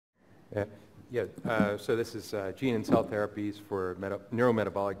So this is gene and cell therapies for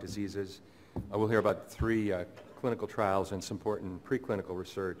neurometabolic diseases. We'll hear about 3 clinical trials and some important preclinical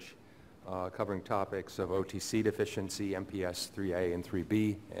research covering topics of OTC deficiency, MPS 3A and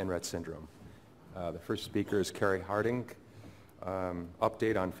 3B, and Rett syndrome. The first speaker is Cary Harding.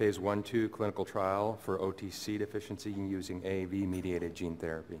 Update on phase 1/2 clinical trial for OTC deficiency using AAV-mediated gene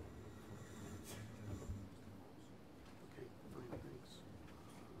therapy.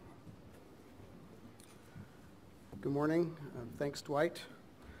 Good morning. Thanks, Dwight.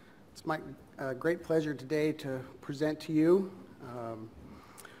 It's my great pleasure today to present to you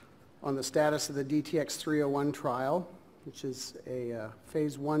on the status of the DTX301 trial, which is a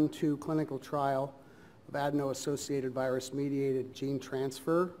phase 1/2 clinical trial of adeno-associated virus-mediated gene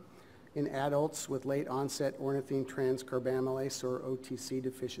transfer in adults with late-onset ornithine transcarbamylase, or OTC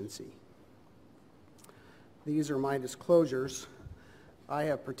deficiency. These are my disclosures. I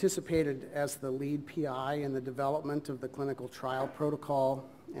have participated as the lead PI in the development of the clinical trial protocol,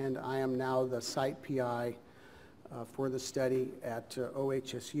 and I am now the site PI for the study at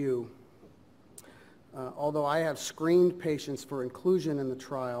OHSU. Although I have screened patients for inclusion in the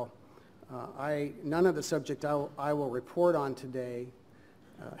trial, none of the subjects I will report on today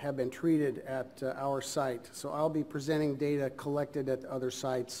have been treated at our site. So I'll be presenting data collected at other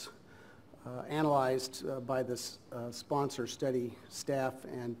sites, analyzed by the sponsor study staff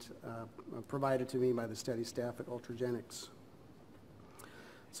and provided to me by the study staff at Ultragenyx.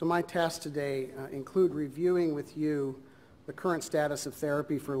 So my tasks today include reviewing with you the current status of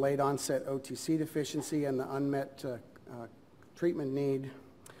therapy for late onset OTC deficiency and the unmet treatment need.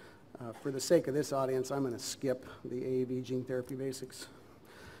 For the sake of this audience, I'm going to skip the AAV gene therapy basics.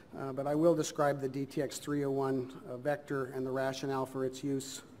 But I will describe the DTX301 vector and the rationale for its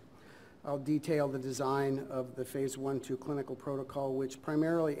use. I'll detail the design of the phase 1/2 clinical protocol, which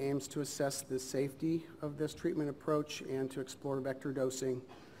primarily aims to assess the safety of this treatment approach and to explore vector dosing.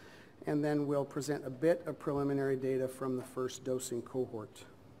 And then we'll present a bit of preliminary data from the first dosing cohort.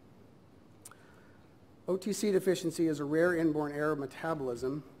 OTC deficiency is a rare inborn error of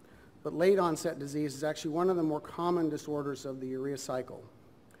metabolism, but late onset disease is actually one of the more common disorders of the urea cycle.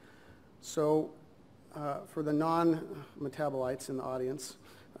 So for the non-metabolites in the audience,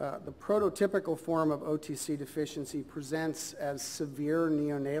 the prototypical form of OTC deficiency presents as severe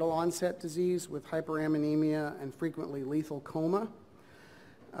neonatal onset disease with hyperammonemia and frequently lethal coma,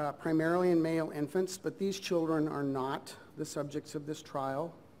 primarily in male infants, but these children are not the subjects of this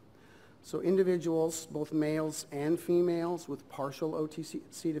trial. So individuals, both males and females with partial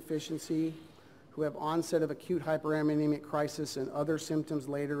OTC deficiency who have onset of acute hyperammonemic crisis and other symptoms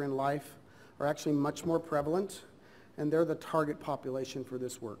later in life are actually much more prevalent, and they're the target population for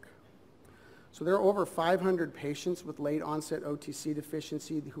this work. So there are over 500 patients with late onset OTC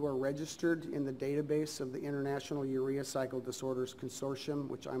deficiency who are registered in the database of the International Urea Cycle Disorders Consortium,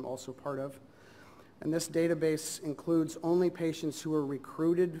 which I'm also part of. And this database includes only patients who are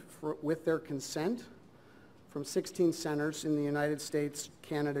recruited with their consent from 16 centers in the United States,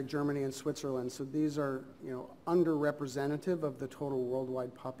 Canada, Germany, and Switzerland. So these are, underrepresentative of the total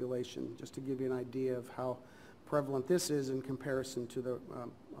worldwide population, just to give you an idea of how prevalent this is in comparison to the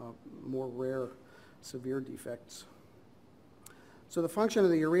more rare severe defects. So the function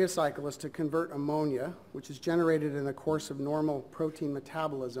of the urea cycle is to convert ammonia, which is generated in the course of normal protein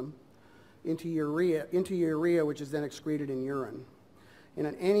metabolism, into urea, which is then excreted in urine. In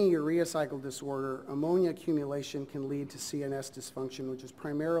any urea cycle disorder, ammonia accumulation can lead to CNS dysfunction, which is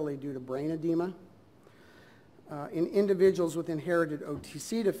primarily due to brain edema. In individuals with inherited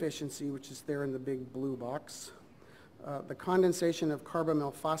OTC deficiency, which is there in the big blue box, the condensation of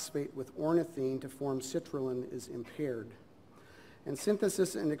carbamyl phosphate with ornithine to form citrulline is impaired. And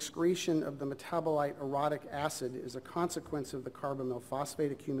synthesis and excretion of the metabolite orotic acid is a consequence of the carbamyl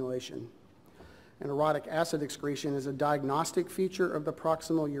phosphate accumulation. And orotic acid excretion is a diagnostic feature of the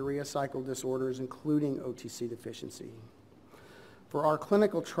proximal urea cycle disorders, including OTC deficiency. For our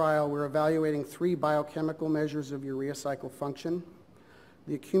clinical trial, we're evaluating 3 biochemical measures of urea cycle function: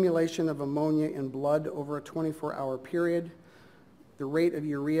 the accumulation of ammonia in blood over a 24-hour period, the rate of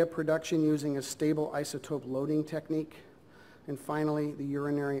urea production using a stable isotope loading technique, and finally, the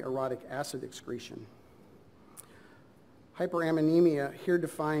urinary orotic acid excretion. Hyperammonemia, here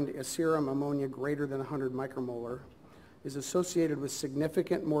defined as serum ammonia greater than 100 micromolar, is associated with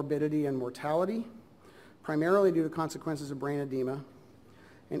significant morbidity and mortality, primarily due to consequences of brain edema.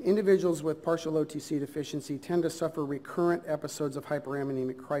 And individuals with partial OTC deficiency tend to suffer recurrent episodes of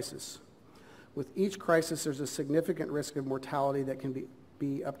hyperammonemic crisis. With each crisis, there's a significant risk of mortality that can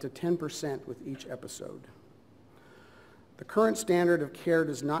be up to 10% with each episode. The current standard of care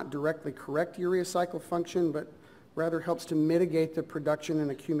does not directly correct urea cycle function, but rather helps to mitigate the production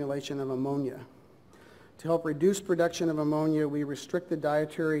and accumulation of ammonia. To help reduce production of ammonia, we restrict the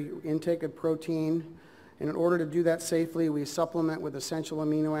dietary intake of protein, and in order to do that safely, we supplement with essential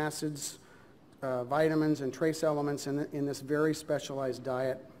amino acids, vitamins, and trace elements in this very specialized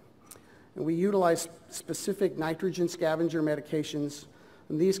diet. And we utilize specific nitrogen scavenger medications,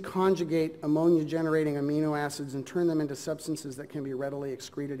 and these conjugate ammonia-generating amino acids and turn them into substances that can be readily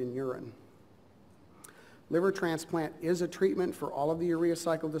excreted in urine. Liver transplant is a treatment for all of the urea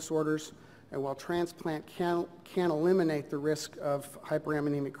cycle disorders, and while transplant can eliminate the risk of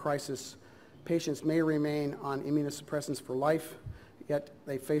hyperammonemic crisis, patients may remain on immunosuppressants for life, yet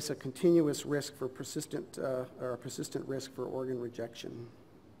they face a continuous risk for persistent risk for organ rejection.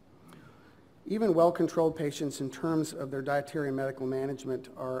 Even well-controlled patients in terms of their dietary and medical management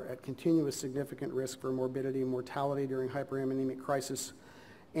are at continuous significant risk for morbidity and mortality during hyperammonemic crisis.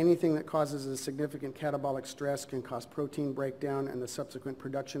 Anything that causes a significant catabolic stress can cause protein breakdown and the subsequent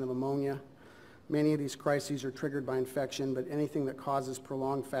production of ammonia. Many of these crises are triggered by infection, but anything that causes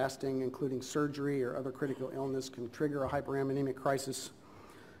prolonged fasting, including surgery or other critical illness, can trigger a hyperammonemic crisis.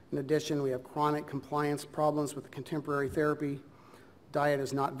 In addition, we have chronic compliance problems with the contemporary therapy. Diet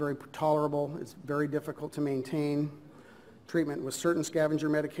is not very tolerable. It's very difficult to maintain. Treatment with certain scavenger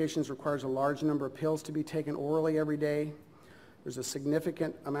medications requires a large number of pills to be taken orally every day. There's a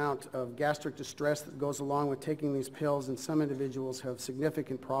significant amount of gastric distress that goes along with taking these pills, and some individuals have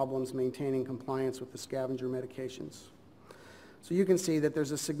significant problems maintaining compliance with the scavenger medications. So you can see that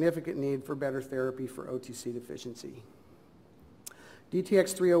there's a significant need for better therapy for OTC deficiency.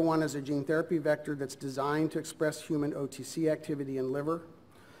 DTX301 is a gene therapy vector that's designed to express human OTC activity in liver,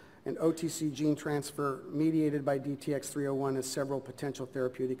 and OTC gene transfer mediated by DTX301 has several potential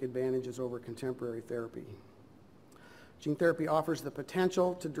therapeutic advantages over contemporary therapy. Gene therapy offers the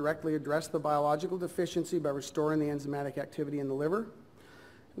potential to directly address the biological deficiency by restoring the enzymatic activity in the liver.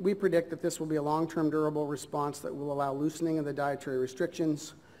 We predict that this will be a long-term durable response that will allow loosening of the dietary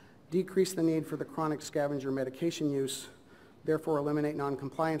restrictions, decrease the need for the chronic scavenger medication use, therefore eliminate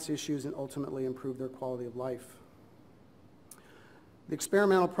non-compliance issues, and ultimately improve their quality of life. The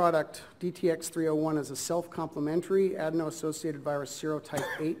experimental product, DTX301, is a self-complementary adeno-associated virus serotype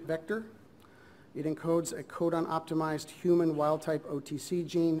 8 vector. It encodes a codon-optimized human wild-type OTC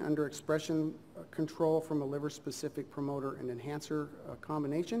gene under expression control from a liver-specific promoter and enhancer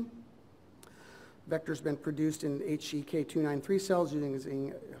combination. Vector's been produced in HEK293 cells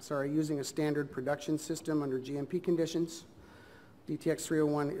using a standard production system under GMP conditions.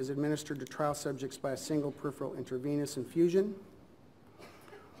 DTX301 is administered to trial subjects by a single peripheral intravenous infusion.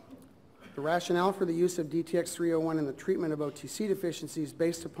 The rationale for the use of DTX301 in the treatment of OTC deficiency is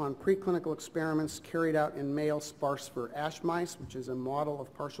based upon preclinical experiments carried out in male sparse fur ash mice, which is a model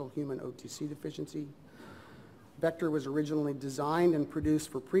of partial human OTC deficiency. Vector was originally designed and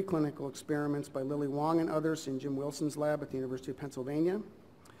produced for preclinical experiments by Lily Wong and others in Jim Wilson's lab at the University of Pennsylvania.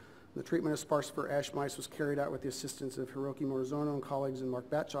 The treatment of sparse fur ash mice was carried out with the assistance of Hiroki Morizono and colleagues in Mark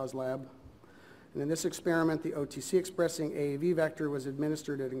Batshaw's lab. And in this experiment, the OTC-expressing AAV vector was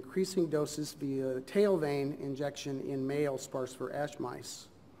administered at increasing doses via tail vein injection in male sparse fur ash mice.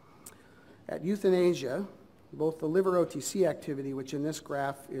 At euthanasia, both the liver OTC activity, which in this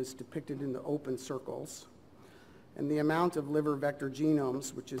graph is depicted in the open circles, and the amount of liver vector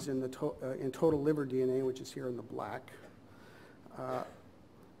genomes, which is in total liver DNA, which is here in the black,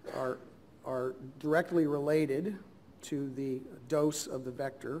 are directly related to the dose of the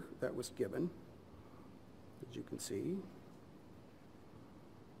vector that was given, as you can see.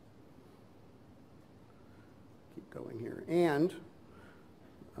 Keep going here. And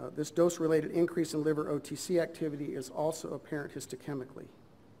this dose-related increase in liver OTC activity is also apparent histochemically.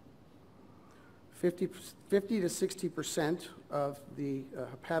 50 to 60% of the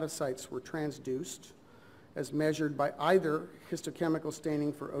hepatocytes were transduced as measured by either histochemical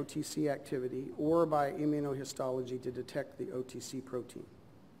staining for OTC activity or by immunohistology to detect the OTC protein.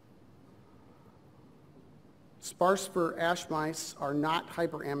 Sparse fur ash mice are not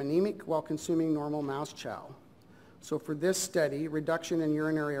hyperammonemic while consuming normal mouse chow. So for this study, reduction in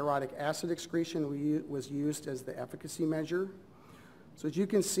urinary orotic acid excretion was used as the efficacy measure. So as you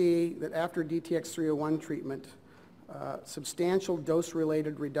can see that after DTX301 treatment, substantial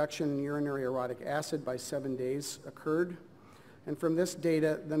dose-related reduction in urinary orotic acid by 7 days occurred. And from this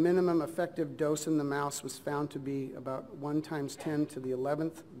data, the minimum effective dose in the mouse was found to be about 1 ×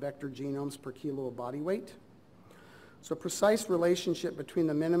 10⁻¹1 vector genomes per kilo of body weight. So precise relationship between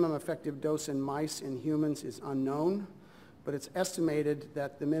the minimum effective dose in mice and humans is unknown, but it's estimated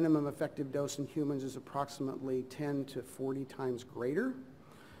that the minimum effective dose in humans is approximately 10 to 40 times greater.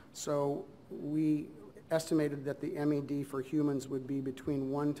 So we estimated that the MED for humans would be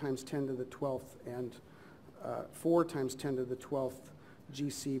between 1 times 10 to the 12th and 4 times 10 to the 12th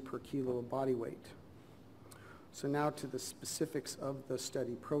GC per kilo of body weight. So now to the specifics of the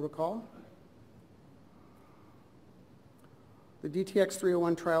study protocol. The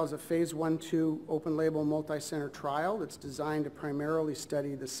DTX301 trial is a phase 1/2 open-label multi-center trial that's designed to primarily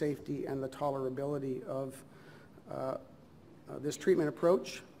study the safety and the tolerability of this treatment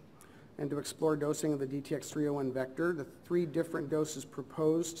approach and to explore dosing of the DTX301 vector. The 3 different doses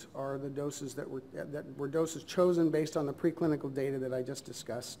proposed are the doses that were doses chosen based on the preclinical data that I just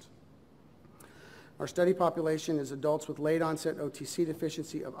discussed. Our study population is adults with late-onset OTC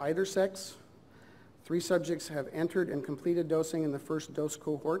deficiency of either sex. 3 subjects have entered and completed dosing in the first dose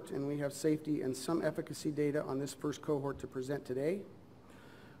cohort, and we have safety and some efficacy data on this first cohort to present today.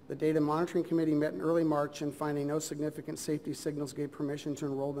 The Data Monitoring Committee met in early March and finding no significant safety signals gave permission to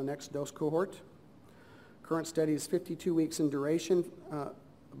enroll the next dose cohort. Current study is 52 weeks in duration,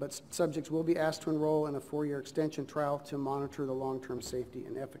 but subjects will be asked to enroll in a 4-year extension trial to monitor the long-term safety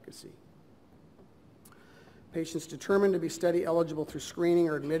and efficacy. Patients determined to be study eligible through screening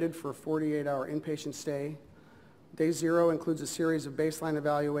are admitted for a 48-hour inpatient stay. Day 0 includes a series of baseline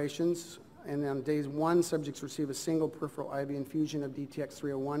evaluations, and on days 1, subjects receive a single peripheral IV infusion of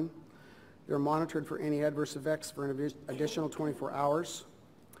DTX301. They're monitored for any adverse effects for an additional 24 hours.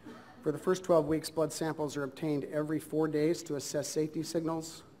 For the first 12 weeks, blood samples are obtained every 4 days to assess safety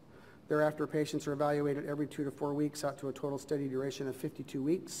signals. Thereafter, patients are evaluated every 2 to 4 weeks out to a total study duration of 52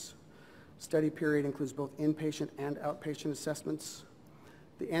 weeks. Study period includes both inpatient and outpatient assessments.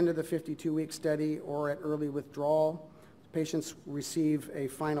 At the end of the 52-week study or at early withdrawal, patients receive a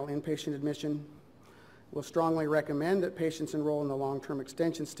final inpatient admission. We'll strongly recommend that patients enroll in the long-term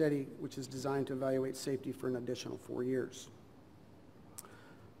extension study, which is designed to evaluate safety for an additional 4 years.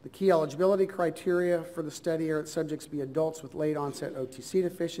 The key eligibility criteria for the study are that subjects be adults with late-onset OTC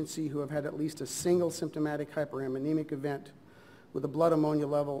deficiency who have had at least a single symptomatic hyperammonemic event with a blood ammonia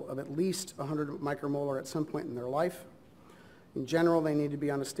level of at least 100 micromolar at some point in their life. In general, they need to be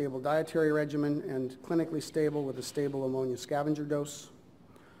on a stable dietary regimen and clinically stable with a stable ammonia scavenger dose.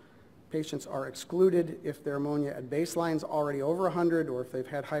 Patients are excluded if their ammonia at baseline is already over 100 or if they've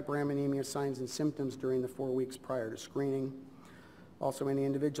had hyperammonemia signs and symptoms during the 4 weeks prior to screening. Also, any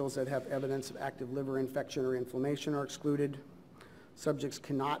individuals that have evidence of active liver infection or inflammation are excluded. Subjects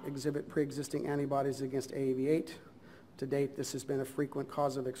cannot exhibit pre-existing antibodies against AAV8. To date, this has been a frequent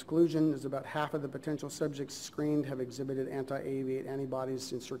cause of exclusion, as about half of the potential subjects screened have exhibited anti-AAV8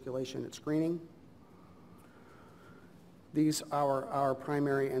 antibodies in circulation at screening. These are our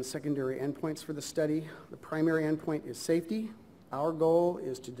primary and secondary endpoints for the study. The primary endpoint is safety. Our goal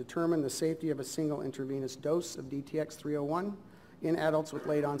is to determine the safety of a single intravenous dose of DTX301 in adults with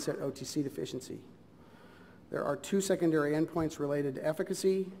late-onset OTC deficiency. There are 2 secondary endpoints related to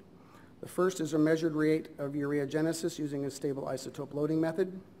efficacy. The first is a measured rate of ureagenesis using a stable isotope loading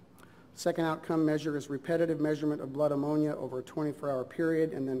method. Second outcome measure is repetitive measurement of blood ammonia over a 24-hour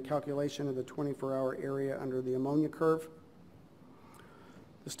period and then calculation of the 24-hour area under the ammonia curve.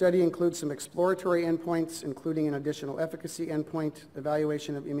 The study includes some exploratory endpoints, including an additional efficacy endpoint,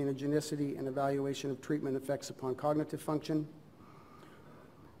 evaluation of immunogenicity, and evaluation of treatment effects upon cognitive function.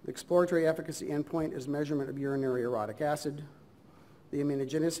 The exploratory efficacy endpoint is measurement of urinary uric acid. The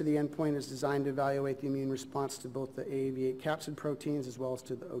immunogenicity endpoint is designed to evaluate the immune response to both the AAV8 capsid proteins as well as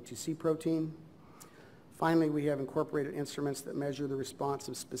to the OTC protein. Finally, we have incorporated instruments that measure the response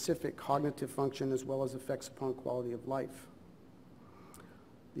of specific cognitive function as well as effects upon quality of life.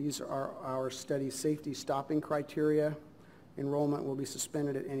 These are our study safety stopping criteria. Enrollment will be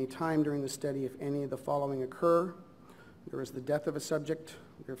suspended at any time during the study if any of the following occur. There is the death of a subject,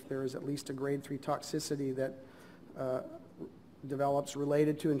 if there is at least a grade 3 toxicity that develops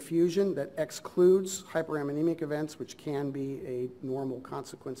related to infusion that excludes hyperammonemic events, which can be a normal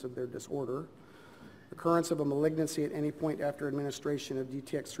consequence of their disorder. Occurrence of a malignancy at any point after administration of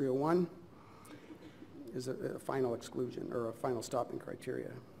DTX301 is a final exclusion or a final stopping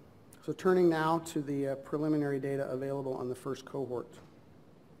criteria. So turning now to the preliminary data available on the first cohort.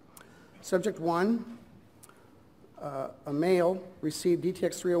 Subject 1, a male, received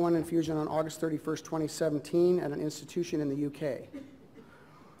DTX301 infusion on August 31st, 2017 at an institution in the UK.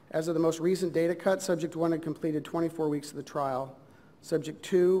 As of the most recent data cut, Subject 1 had completed 24 weeks of the trial. Subject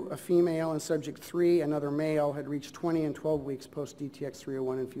 2, a female, and Subject 3, another male, had reached 20 and 12 weeks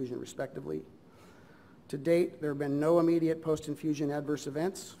post-DTX301 infusion, respectively. To date, there have been no immediate post-infusion adverse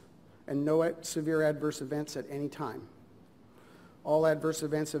events and no severe adverse events at any time. All adverse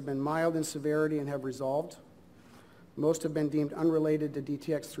events have been mild in severity and have resolved. Most have been deemed unrelated to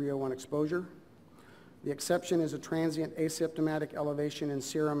DTX301 exposure. The exception is a transient asymptomatic elevation in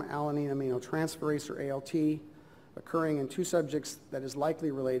serum alanine aminotransferase, or ALT, occurring in 2 subjects that is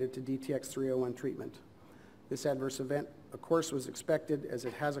likely related to DTX301 treatment. This adverse event, of course, was expected as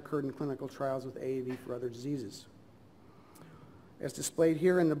it has occurred in clinical trials with AAV for other diseases. As displayed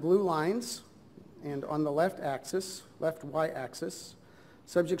here in the blue lines, and on the left y-axis,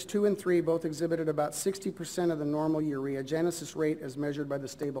 subjects 2 and 3 both exhibited about 60% of the normal ureagenesis rate as measured by the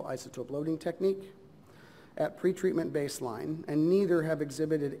stable isotope loading technique at pretreatment baseline, and neither have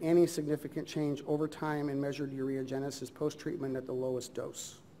exhibited any significant change over time in measured ureagenesis post-treatment at the lowest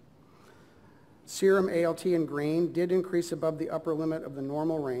dose. Serum ALT in green did increase above the upper limit of the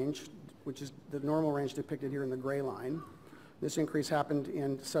normal range, which is the normal range depicted here in the gray line. This increase happened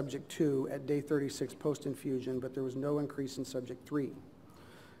in subject 2 at day 36 post-infusion, but there was no increase in subject 3.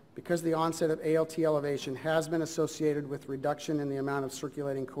 Because the onset of ALT elevation has been associated with reduction in the amount of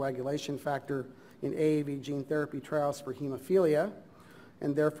circulating coagulation factor in AAV gene therapy trials for hemophilia,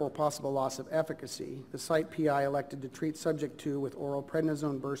 and therefore possible loss of efficacy, the site PI elected to treat subject 2 with oral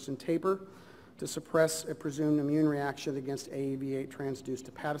prednisone burst and taper to suppress a presumed immune reaction against AAV8 transduced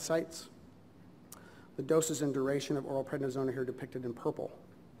hepatocytes. The doses and duration of oral prednisone are here depicted in purple.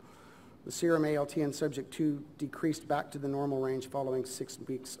 The serum ALT in subject 2 decreased back to the normal range following 6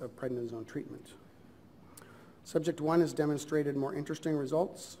 weeks of prednisone treatment. Subject 1 has demonstrated more interesting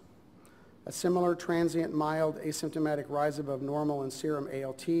results. A similar transient mild asymptomatic rise above normal in serum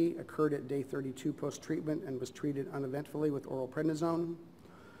ALT occurred at day 32 post-treatment and was treated uneventfully with oral prednisone.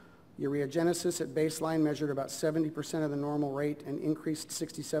 Ureagenesis at baseline measured about 70% of the normal rate and increased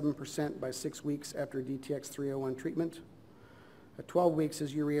 67% by 6 weeks after DTX301 treatment. At 12 weeks,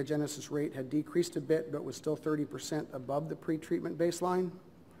 his ureagenesis rate had decreased a bit but was still 30% above the pre-treatment baseline.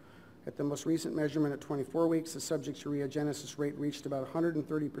 At the most recent measurement at 24 weeks, the subject's ureagenesis rate reached about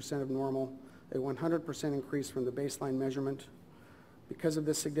 130% of normal, a 100% increase from the baseline measurement. Because of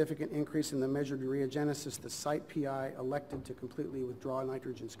this significant increase in the measured ureagenesis, the site PI elected to completely withdraw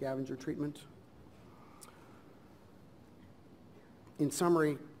nitrogen scavenger treatment. In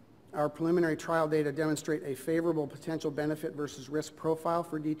summary, our preliminary trial data demonstrate a favorable potential benefit versus risk profile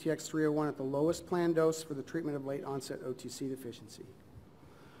for DTX301 at the lowest planned dose for the treatment of late onset OTC deficiency.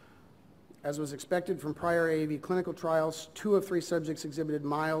 As was expected from prior AAV clinical trials, 2 of 3 subjects exhibited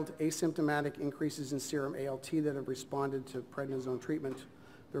mild asymptomatic increases in serum ALT that have responded to prednisone treatment.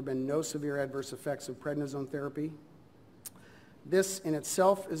 There have been no severe adverse effects of prednisone therapy. This in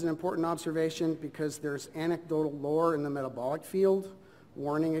itself is an important observation because there's anecdotal lore in the metabolic field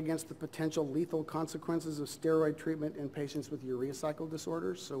warning against the potential lethal consequences of steroid treatment in patients with urea cycle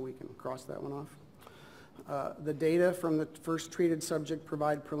disorders, so we can cross that one off. The data from the first treated subject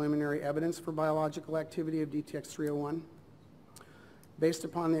provide preliminary evidence for biological activity of DTX301. Based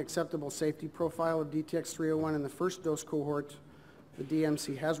upon the acceptable safety profile of DTX301 in the first dose cohort, the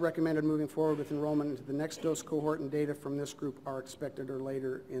DMC has recommended moving forward with enrollment into the next dose cohort, and data from this group are expected or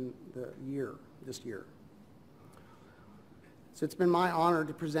later in this year. So it's been my honor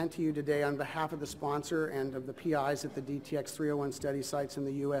to present to you today on behalf of the sponsor and of the PIs at the DTX301 study sites in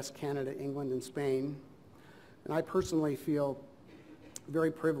the US, Canada, England, and Spain. And I personally feel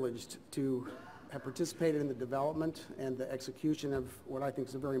very privileged to have participated in the development and the execution of what I think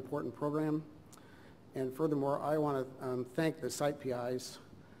is a very important program. And furthermore, I want to thank the site PIs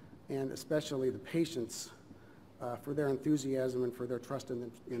and especially the patients for their enthusiasm and for their trust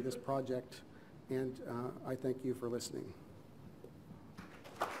in this project. And I thank you for listening.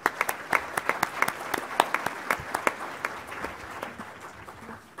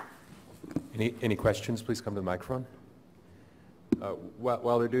 Any questions? Please come to the microphone.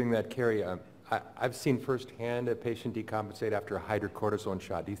 While they're doing that, Cary, I've seen firsthand a patient decompensate after a hydrocortisone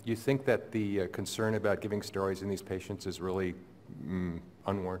shot. Do you think that the concern about giving steroids in these patients is really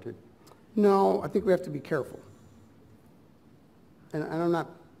unwarranted? No, I think we have to be careful. And I'm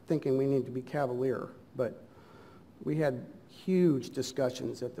not thinking we need to be cavalier, but we had huge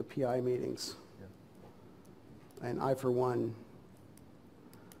discussions at the PI meetings. Yeah. And I, for one,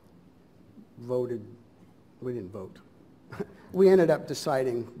 voted, we didn't vote. We ended up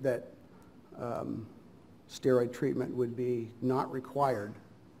deciding that steroid treatment would be not required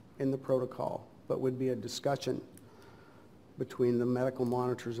in the protocol, but would be a discussion between the medical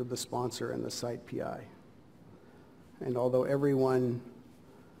monitors of the sponsor and the site PI. And although everyone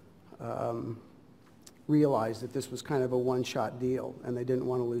realized that this was kind of a one-shot deal and they didn't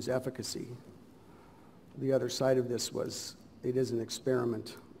want to lose efficacy, the other side of this was it is an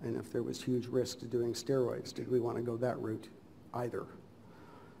experiment. And if there was huge risk to doing steroids, did we want to go that route? either.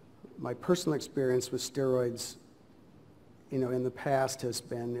 My personal experience with steroids, in the past has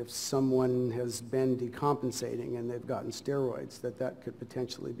been if someone has been decompensating and they've gotten steroids, that could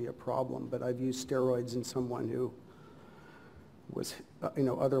potentially be a problem. But I've used steroids in someone who was,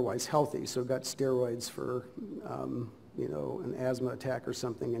 otherwise healthy, so got steroids for, an asthma attack or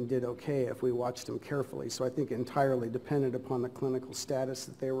something and did okay if we watched them carefully. So I think entirely depended upon the clinical status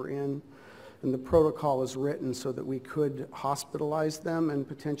that they were in. And the protocol is written so that we could hospitalize them and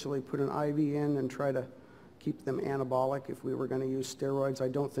potentially put an IV in and try to keep them anabolic if we were going to use steroids. I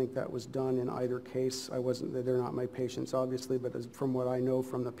don't think that was done in either case. They're not my patients, obviously, but from what I know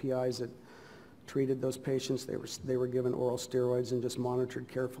from the PIs that treated those patients, they were given oral steroids and just monitored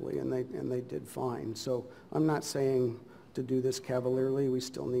carefully, and they did fine. So I'm not saying to do this cavalierly. We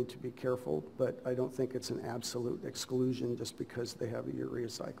still need to be careful, but I don't think it's an absolute exclusion just because they have a urea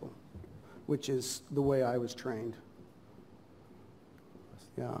cycle, which is the way I was trained.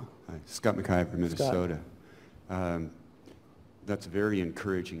 Yeah. Hi, Scott McKay from Minnesota. That's very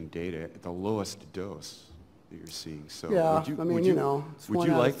encouraging data at the lowest dose that you're seeing. So yeah, it's 1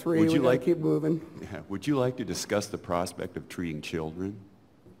 out of 3. We gotta keep moving. Yeah, would you like to discuss the prospect of treating children?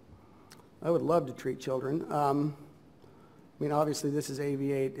 I would love to treat children. Obviously this is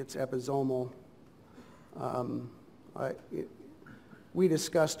AAV8, it's episomal. We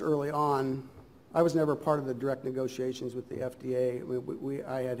discussed early on, I was never part of the direct negotiations with the FDA.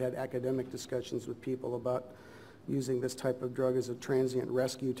 I had academic discussions with people about using this type of drug as a transient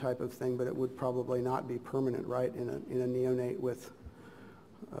rescue type of thing, but it would probably not be permanent, right, in a neonate with,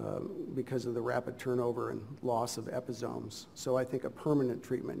 because of the rapid turnover and loss of episomes. So I think a permanent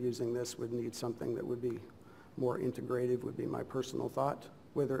treatment using this would need something that would be more integrative, would be my personal thought.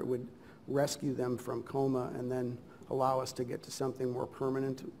 Whether it would rescue them from coma and then allow us to get to something more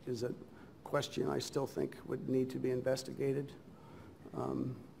permanent is a question I still think would need to be investigated.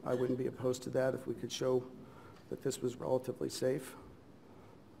 I wouldn't be opposed to that if we could show that this was relatively safe.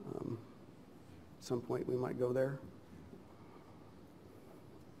 At some point we might go there.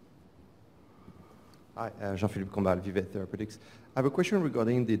 Hi, Jean-Philippe Combal, Vivet Therapeutics. I have a question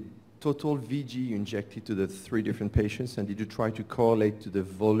regarding the total VG you injected to the 3 different patients, and did you try to correlate to the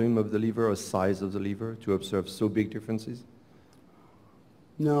volume of the liver or size of the liver to observe so big differences?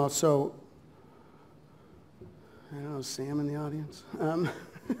 No, so, I don't know, Sam in the audience?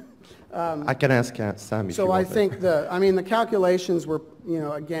 I can ask Sam if you so want. I think the calculations were,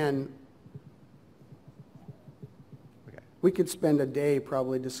 again, we could spend a day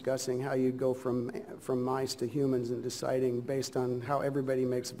probably discussing how you go from mice to humans and deciding based on how everybody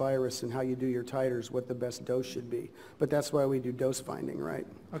makes virus and how you do your titers what the best dose should be. But that's why we do dose finding, right?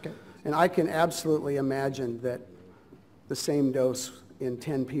 Okay. And I can absolutely imagine that the same dose in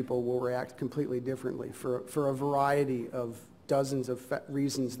 10 people will react completely differently for a variety of dozens of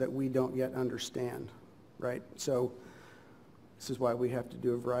reasons that we don't yet understand, right? So this is why we have to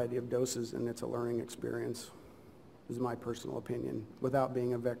do a variety of doses, and it's a learning experience, is my personal opinion, without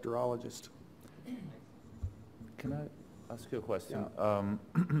being a vectorologist. Can I ask you a question? Yeah.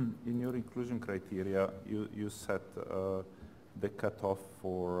 In your inclusion criteria, you set the cutoff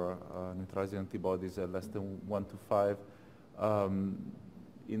for neutralizing antibodies at less than 1 to 5.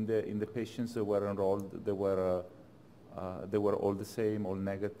 In the patients that were enrolled, they were all the same, all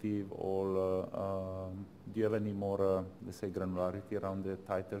negative, all. Do you have any more, let's say, granularity around the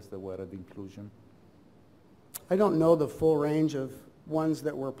titers that were at the inclusion? I don't know the full range of ones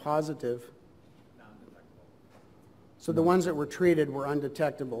that were positive. So the ones that were treated were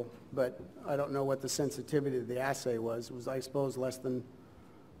undetectable, but I don't know what the sensitivity of the assay was. It was, I suppose, less than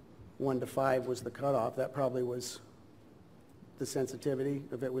 1 to 5 was the cutoff. That probably was the sensitivity,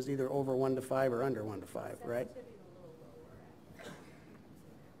 if it was either over 1 to 5 or under 1 to 5, right?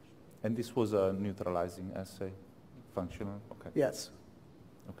 And this was a neutralizing assay, functional? Okay. Yes.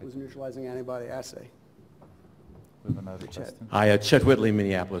 Okay. It was a neutralizing antibody assay. We have another question. Hi, Chet Whitley,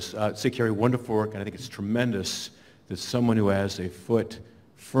 Minneapolis. Cary, wonderful work, and I think it's tremendous that someone who has a foot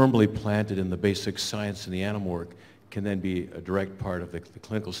firmly planted in the basic science and the animal work can then be a direct part of the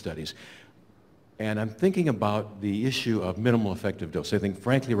clinical studies. And I'm thinking about the issue of minimal effective dose. I think,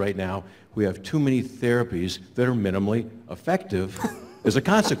 frankly, right now, we have too many therapies that are minimally effective as a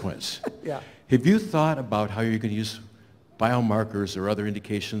consequence. Yeah. Have you thought about how you're going to use biomarkers or other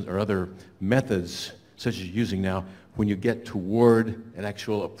indications or other methods such as you're using now when you get toward an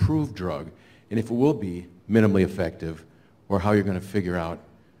actual approved drug, and if it will be minimally effective, or how you're going to figure out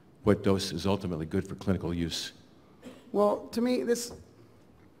what dose is ultimately good for clinical use? Well, to me,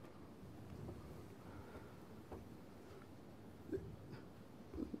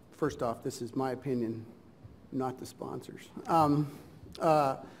 first off, this is my opinion. not the sponsors.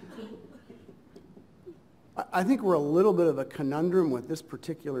 I think we're a little bit of a conundrum with this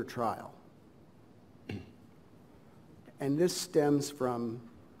particular trial. And this stems from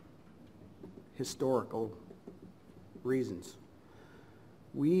historical reasons.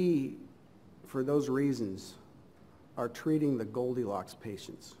 We, for those reasons, are treating the Goldilocks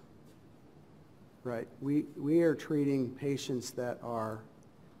patients, right? We are treating patients that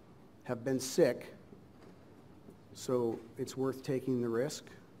have been sick, so it's worth taking the risk.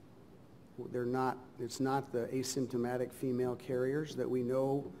 It's not the asymptomatic female carriers that we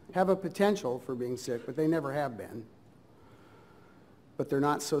know have a potential for being sick, but they never have been. But they're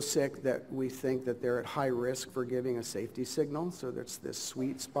not so sick that we think that they're at high risk for giving a safety signal, so that's this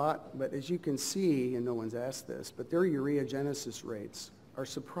sweet spot. But as you can see, and no one's asked this, but their ureagenesis rates are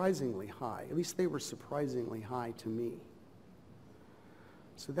surprisingly high. At least they were surprisingly high to me.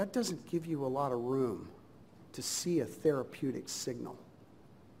 So that doesn't give you a lot of room to see a therapeutic signal,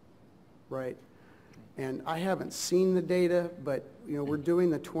 right? And I haven't seen the data, but we're doing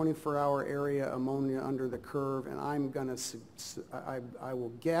the 24-hour area ammonia under the curve, and I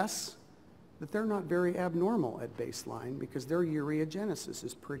will guess that they're not very abnormal at baseline because their ureagenesis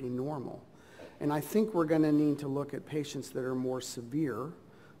is pretty normal. And I think we're going to need to look at patients that are more severe,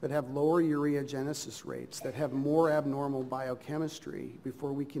 that have lower ureagenesis rates, that have more abnormal biochemistry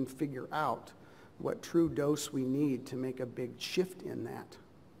before we can figure out what true dose we need to make a big shift in that.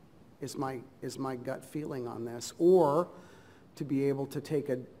 Is my gut feeling on this, or to be able to take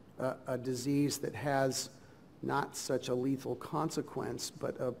a disease that has not such a lethal consequence,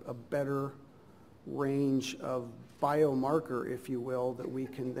 but a better range of biomarker, if you will, that we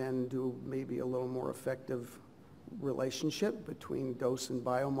can then do maybe a little more effective relationship between dose and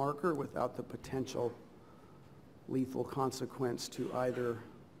biomarker without the potential lethal consequence to either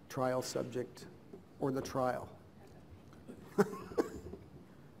trial subject or the trial.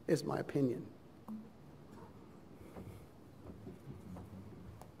 Is my opinion.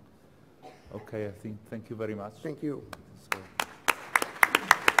 Okay, thank you very much. Thank you. So